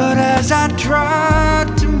 But as I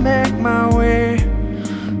tried to make my way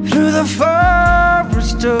through the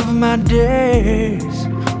forest of my days,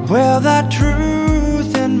 well, that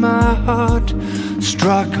truth in my heart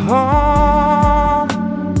struck home.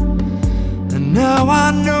 Now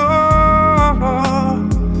I know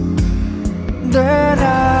that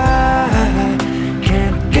I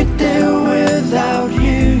can't get there without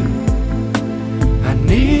you. I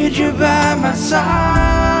need you by my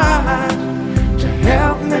side to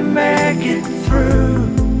help me make it through.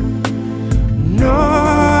 No,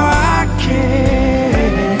 I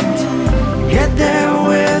can't get there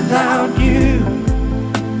without you.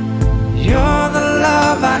 You're the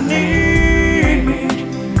love I need,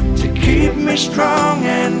 keep me strong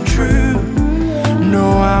and true.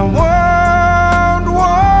 No, I won't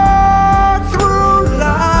walk through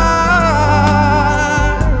life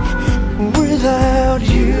without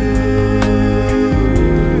you.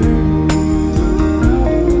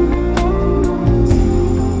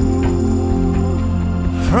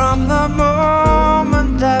 From the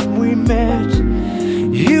moment that we met,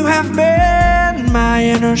 you have been my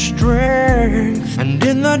inner strength, and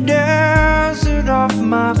in the desert of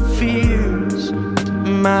my fears,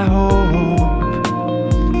 my hope.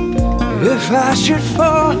 If I should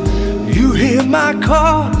fall, you hear my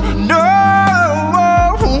call. No,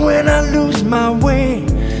 when I lose my way,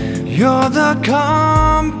 you're the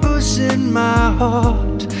compass in my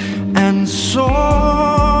heart and soul.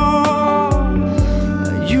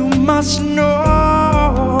 You must know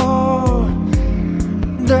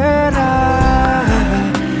that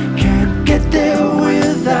I can't get there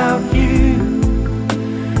without you.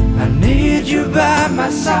 I need you by my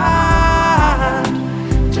side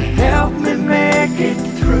to help me make it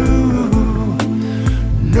through.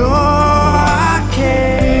 No, I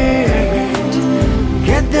can't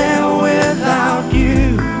get there without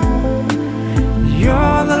you.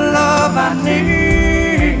 You're the love I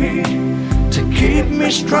need to keep me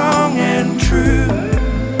strong and true.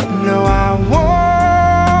 No, I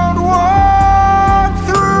won't walk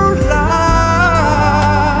through life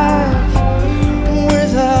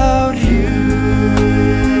without you.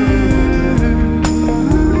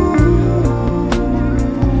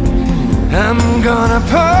 I'm gonna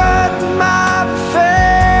put my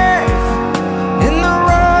faith in the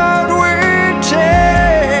road we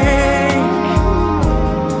take,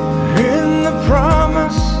 in the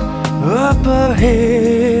promise up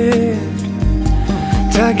ahead.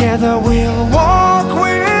 Together we'll walk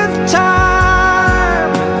with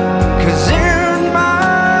time,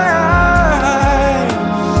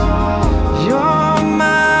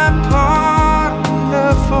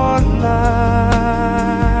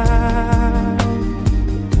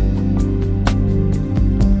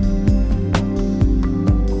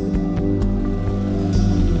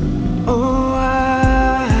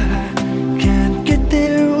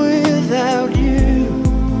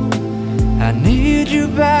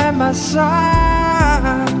 my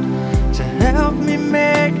side to help me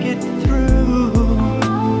make it through.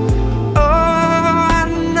 Oh, I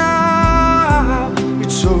know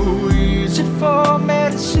it's so easy for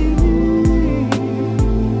me to see.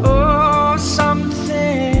 Oh, some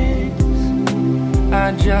things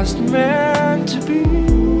are just meant to be.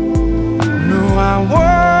 No, I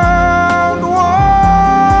won't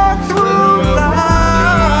walk through life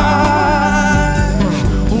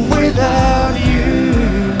without you.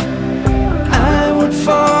 I would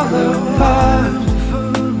fall apart,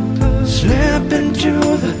 slip into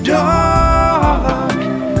the dark.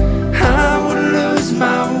 I would lose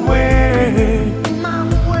my way.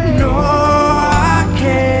 No, I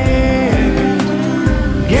can't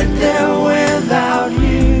get there without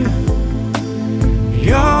you.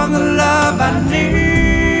 You're the love I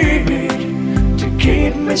need to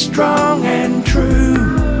keep me strong and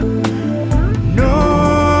true. No,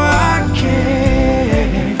 I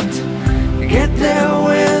can't get there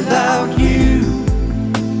without you.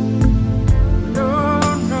 No,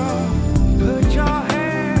 no, put your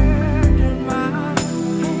hand in mine,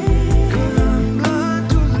 'cause I'm blind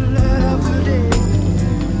to the light of the day.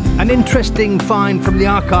 An interesting find from the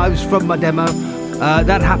archives from my demo.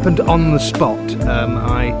 That happened on the spot.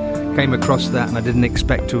 I came across that and I didn't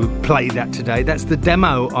expect to play that today. That's the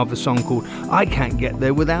demo of a song called I Can't Get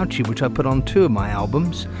There Without You, which I put on 2 of my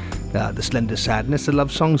albums, The Slender Sadness, the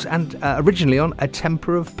love songs, and originally on A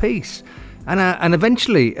Temper of Peace. And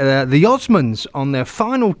eventually, the Osmonds, on their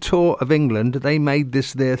final tour of England, they made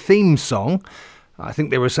this their theme song. I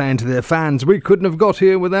think they were saying to their fans, we couldn't have got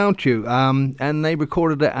here without you. And they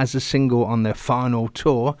recorded it as a single on their final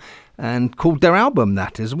tour and called their album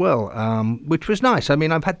that as well, which was nice. I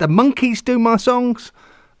mean, I've had the Monkees do my songs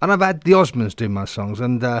and I've had the Osmonds do my songs,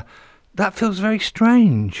 and that feels very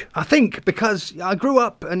strange. I think because I grew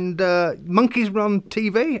up and Monkees were on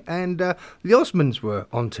TV and the Osmonds were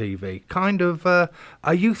on TV. Kind of a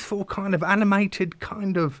youthful, kind of animated,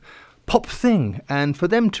 kind of pop thing. And for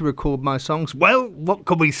them to record my songs, well, what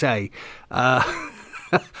can we say? I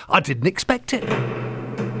didn't expect it.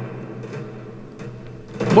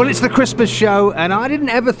 Well, it's the Christmas show, and I didn't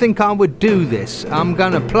ever think I would do this. I'm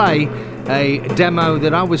going to play a demo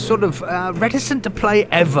that I was sort of reticent to play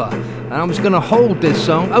ever, and I was going to hold this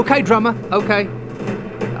song. Okay, drummer, okay.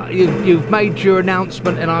 You've made your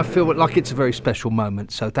announcement, and I feel like it's a very special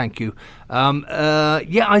moment, so thank you.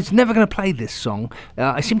 Yeah, I was never going to play this song.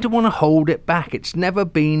 I seem to want to hold it back. It's never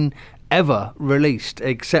been ever released,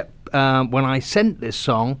 except when I sent this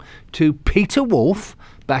song to Peter Wolf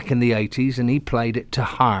back in the 80s, and he played it to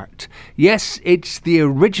Heart. Yes, it's the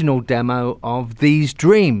original demo of These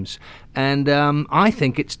Dreams, and I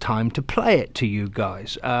think it's time to play it to you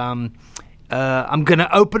guys. I'm going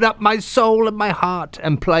to open up my soul and my heart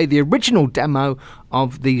and play the original demo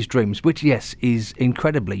of These Dreams, which, yes, is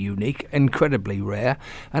incredibly unique, incredibly rare,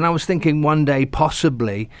 and I was thinking one day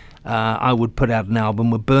possibly I would put out an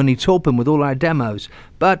album with Bernie Taupin with all our demos.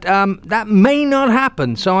 But that may not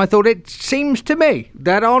happen, so I thought it seems to me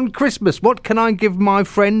that on Christmas, what can I give my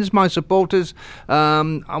friends, my supporters?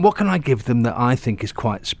 What can I give them that I think is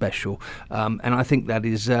quite special? And I think that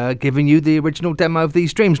is giving you the original demo of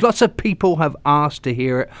These Dreams. Lots of people have asked to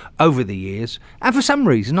hear it over the years, and for some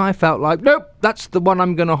reason I felt like, nope, that's the one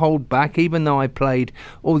I'm going to hold back, even though I played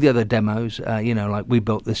all the other demos, like We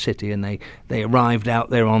Built the City, and they arrived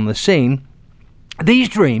out there on the scene. These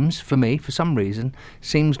Dreams, for me, for some reason,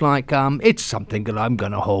 seems like it's something that I'm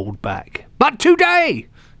going to hold back. But today,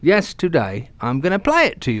 yes, today, I'm going to play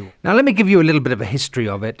it to you. Now, let me give you a little bit of a history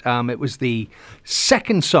of it. It was the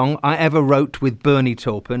second song I ever wrote with Bernie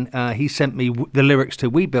Taupin. He sent me the lyrics to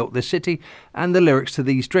We Built the City and the lyrics to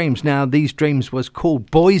These Dreams. Now, These Dreams was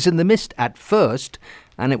called Boys in the Mist at first,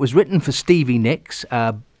 and it was written for Stevie Nicks.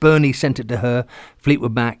 Bernie sent it to her,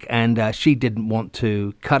 Fleetwood Mac, and she didn't want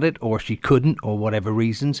to cut it, or she couldn't, or whatever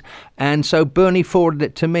reasons. And so Bernie forwarded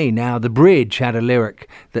it to me. Now, the bridge had a lyric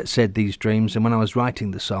that said These Dreams, and when I was writing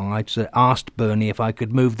the song, I asked Bernie if I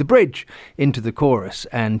could move the bridge into the chorus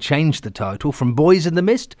and change the title from Boys in the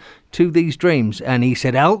Mist to These Dreams. And he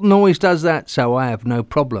said, Elton always does that, so I have no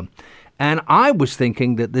problem. And I was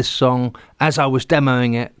thinking that this song, as I was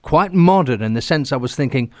demoing it, quite modern in the sense I was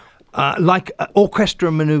thinking, like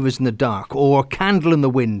Orchestra Manoeuvres in the Dark, or Candle in the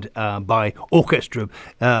Wind by Orchestra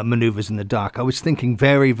Manoeuvres in the Dark. I was thinking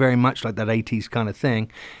very, very much like that 80s kind of thing.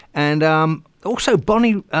 And also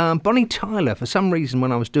Bonnie Tyler, for some reason,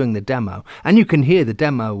 when I was doing the demo, and you can hear the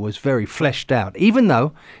demo was very fleshed out, even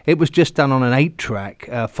though it was just done on an 8-track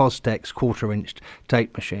Fostex quarter-inch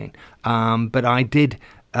tape machine. But I did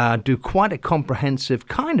do quite a comprehensive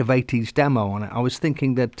kind of 80s demo on it. I was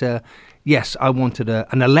thinking that Yes, I wanted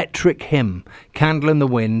an electric hymn, Candle in the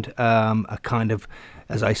Wind, a kind of,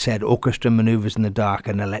 as I said, orchestra manoeuvres in the dark,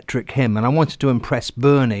 an electric hymn. And I wanted to impress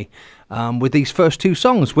Bernie with these first two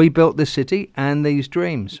songs, We Built This City and These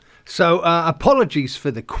Dreams. So apologies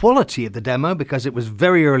for the quality of the demo, because it was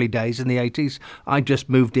very early days in the 80s. I just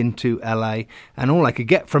moved into LA, and all I could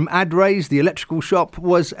get from Adrays, the electrical shop,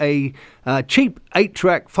 was a cheap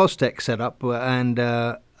 8-track Fostex setup and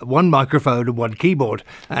one microphone and one keyboard,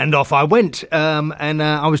 and off I went. And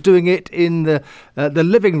I was doing it in the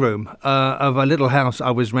living room of a little house I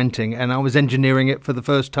was renting, and I was engineering it for the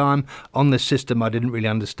first time on this system I didn't really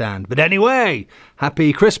understand. But anyway,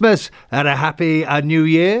 happy Christmas and a happy New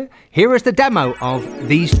Year. Here is the demo of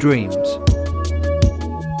These Dreams.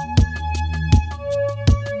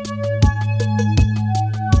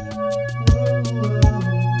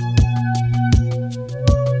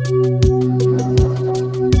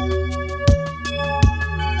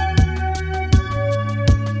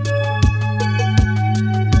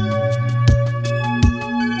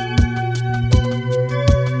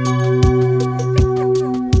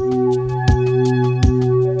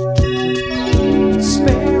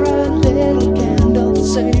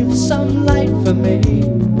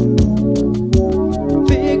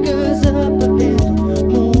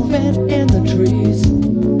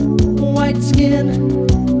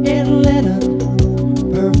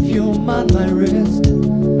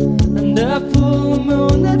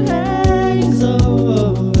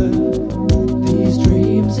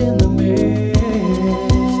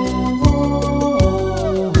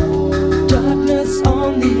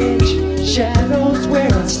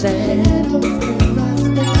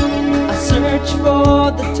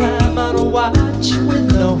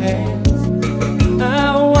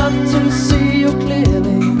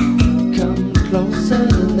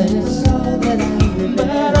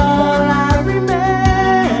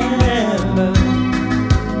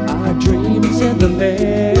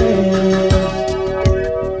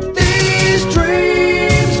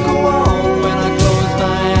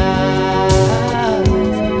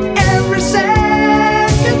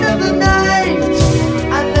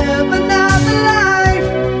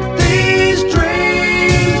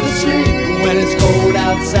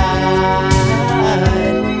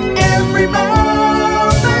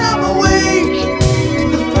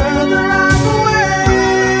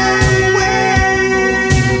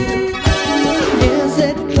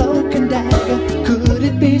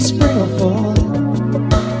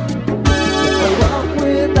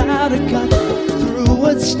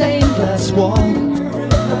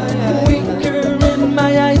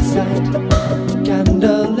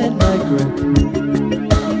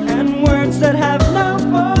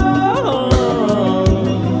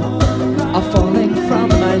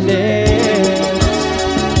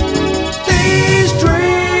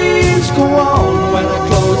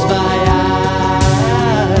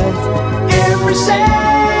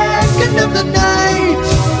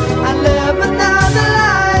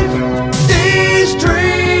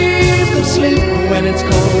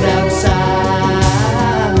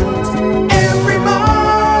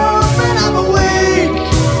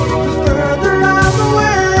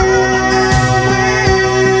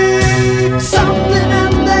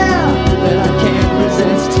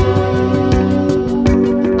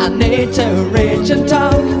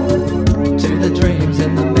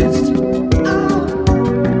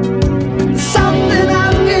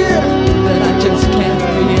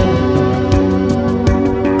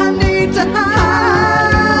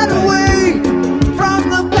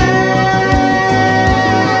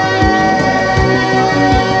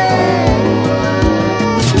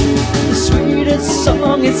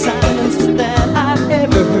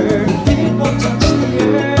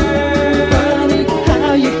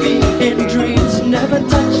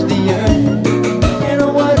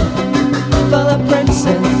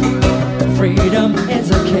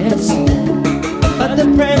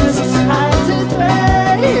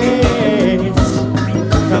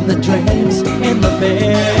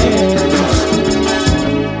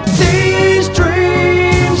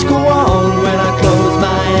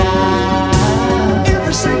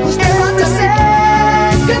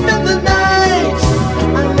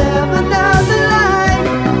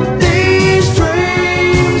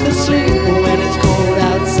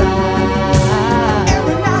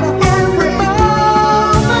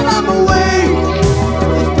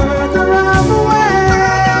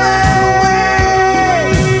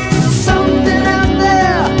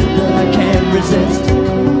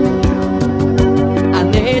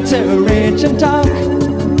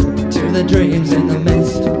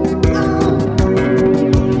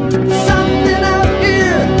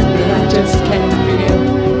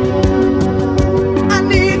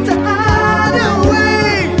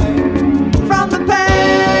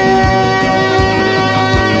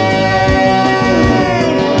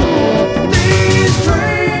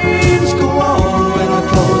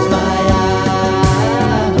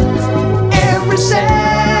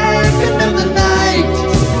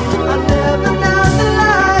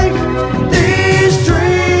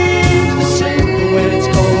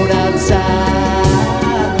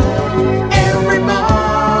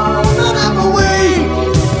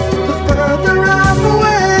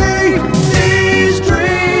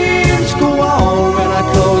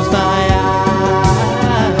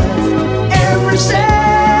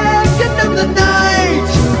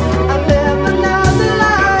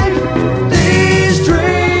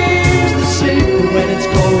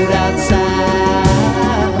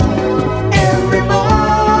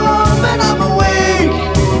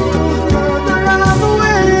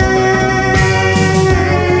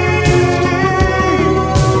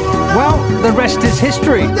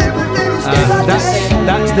 history.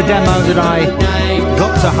 That's the demo that I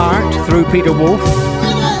got to heart through Peter Wolf.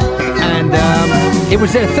 And it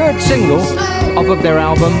was their third single off of their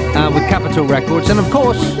album with Capitol Records. And of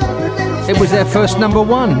course, it was their first number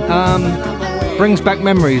one. Brings back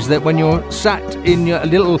memories that when you're sat in your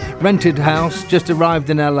little rented house, just arrived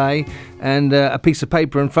in LA, and a piece of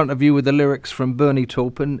paper in front of you with the lyrics from Bernie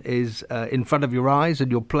Taupin is in front of your eyes,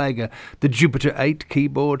 and you're playing the Jupiter 8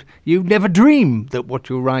 keyboard, you never dream that what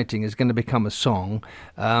you're writing is going to become a song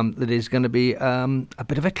that is going to be a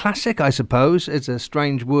bit of a classic, I suppose. It's a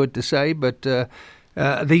strange word to say, but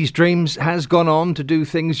These Dreams has gone on to do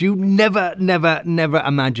things you never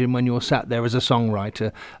imagine when you're sat there as a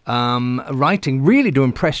songwriter, writing really to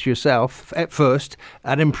impress yourself at first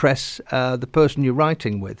and impress the person you're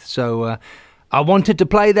writing with. So I wanted to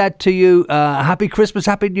play that to you. Happy Christmas,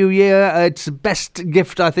 Happy New Year. It's the best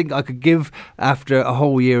gift I think I could give after a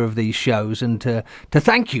whole year of these shows, and to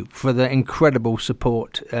thank you for the incredible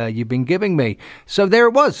support you've been giving me. So there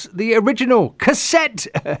it was, the original cassette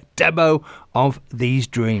demo of These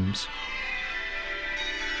Dreams.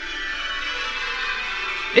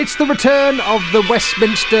 It's the return of the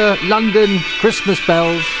Westminster London Christmas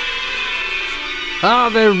bells.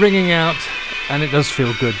 They're ringing out, and it does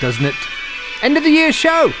feel good, doesn't it? End of the year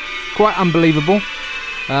show. Quite unbelievable.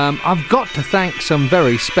 I've got to thank some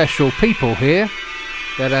very special people here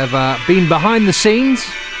that have been behind the scenes,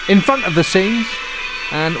 in front of the scenes,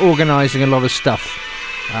 and organising a lot of stuff.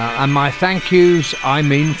 And my thank yous, I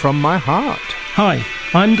mean from my heart. Hi,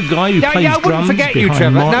 I'm the guy who plays drums forget behind you,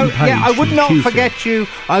 Trevor. Martin Page I would not Q-Film. forget you.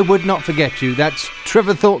 I would not forget you. That's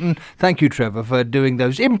Trevor Thornton. Thank you, Trevor, for doing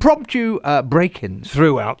those impromptu break-ins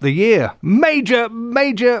throughout the year. Major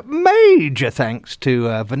thanks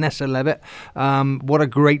to Vanessa Levitt. What a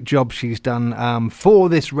great job she's done for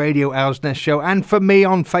this Radio Owl's Nest show, and for me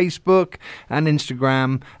on Facebook and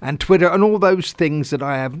Instagram and Twitter and all those things that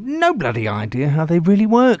I have no bloody idea how they really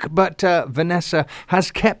work. But Vanessa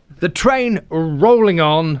has kept the train rolling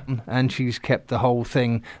on, and she's kept the whole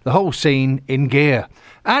scene in gear.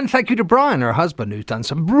 And thank you to Brian, her husband, who's done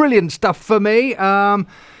some brilliant stuff for me.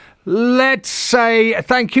 Let's say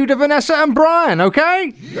thank you to Vanessa and Brian,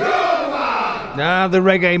 okay? The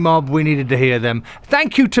reggae mob, we needed to hear them.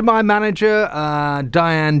 Thank you to my manager,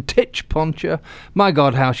 Diane Titch-Poncher. My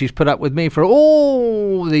God, how she's put up with me for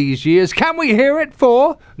all these years. Can we hear it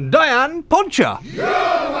for Diane Poncher?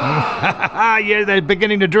 Yeah, they're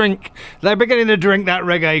beginning to drink. They're beginning to drink, that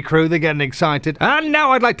reggae crew. They're getting excited. And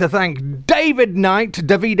now I'd like to thank David Knight,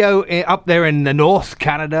 Davido, up there in the North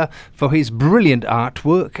Canada, for his brilliant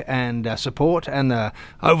artwork and support. And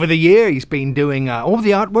over the year, he's been doing all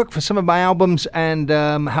the artwork for some of my albums and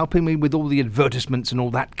helping me with all the advertisements and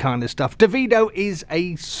all that kind of stuff. Davido is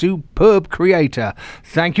a superb creator.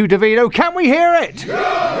 Thank you, Davido. Can we hear it?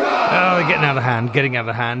 Oh, they're getting out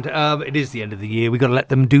of hand. It is the end of the year. We've got to let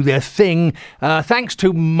them do their thing. Thanks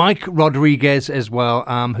to Mike Rodriguez as well,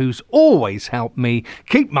 who's always helped me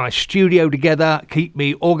keep my studio together, keep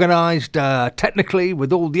me organised technically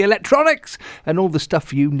with all the electronics and all the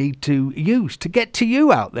stuff you need to use to get to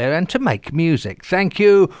you out there and to make music. Thank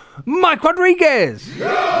you, Mike Rodriguez.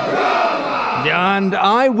 And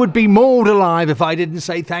I would be mauled alive if I didn't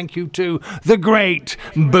say thank you to the great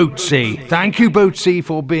Bootsy. Thank you, Bootsy,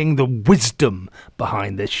 for being the wisdom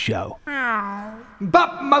behind this show.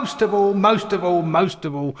 But most of all,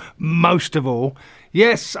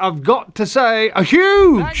 yes, I've got to say a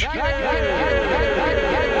huge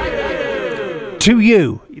to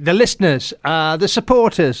you, the listeners, the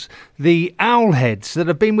supporters, the owlheads that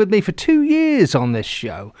have been with me for 2 years on this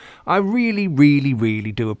show. I really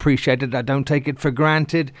do appreciate it. I don't take it for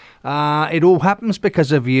granted. It all happens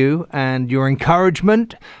because of you and your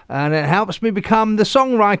encouragement, and it helps me become the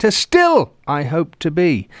songwriter still I hope to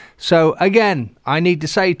be. So again, I need to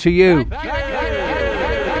say to you,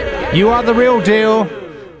 you are the real deal.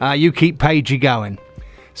 You keep Pagey going.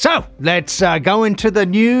 So, let's go into the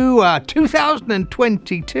new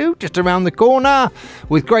 2022, just around the corner,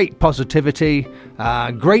 with great positivity,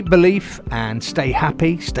 great belief, and stay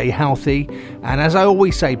happy, stay healthy. And as I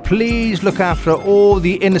always say, please look after all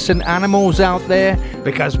the innocent animals out there,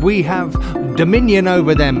 because we have dominion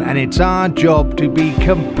over them, and it's our job to be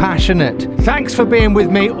compassionate. Thanks for being with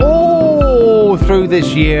me all through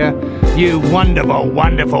this year, you wonderful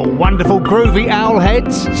groovy owl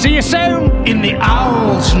heads. See you soon in the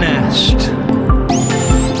Owl's Nest.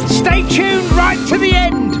 Stay tuned right to the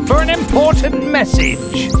end for an important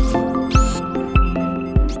message.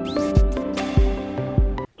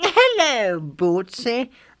 Hello, Bootsy.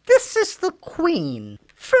 This is the Queen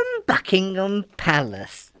from Buckingham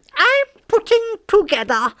Palace. I'm putting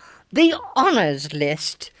together the honours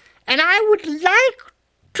list, and I would like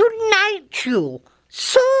to knight you,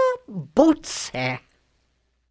 Sir Bootsy.